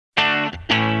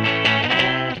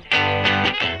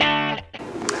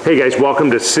Hey guys,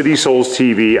 welcome to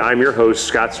CitySolesTV. I'm your host,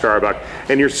 Scott Starbuck,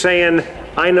 and you're saying,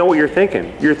 I know what you're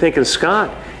thinking. You're thinking,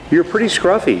 Scott, you're pretty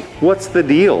scruffy. What's the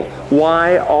deal?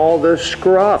 Why all the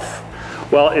scruff?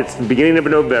 Well, it's the beginning of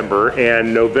November,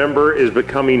 and November is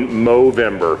becoming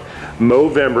Movember.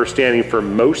 Movember standing for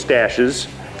Mustaches,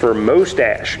 for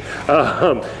Mustache.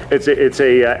 It's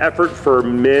a effort for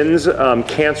men's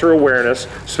cancer awareness,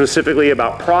 specifically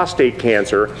about prostate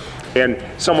cancer. And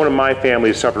someone in my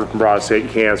family suffered from prostate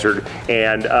cancer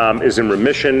and is in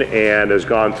remission and has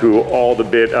gone through all the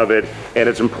bit of it, and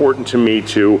it's important to me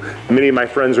too. Many of my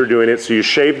friends are doing it, so you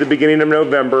shave the beginning of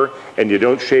November and you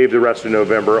don't shave the rest of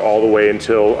November all the way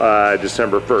until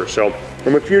December 1st. So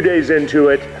I'm a few days into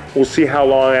it. We'll see how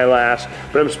long I last,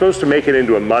 but I'm supposed to make it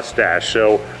into a mustache,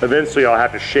 so eventually I'll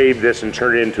have to shave this and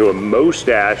turn it into a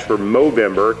mustache for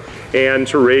Movember and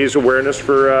to raise awareness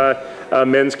for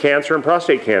men's cancer and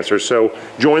prostate cancer. So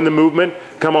join the movement,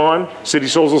 come on, City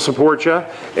Souls will support you,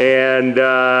 and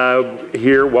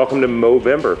here, welcome to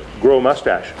Movember. Grow a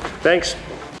mustache. Thanks.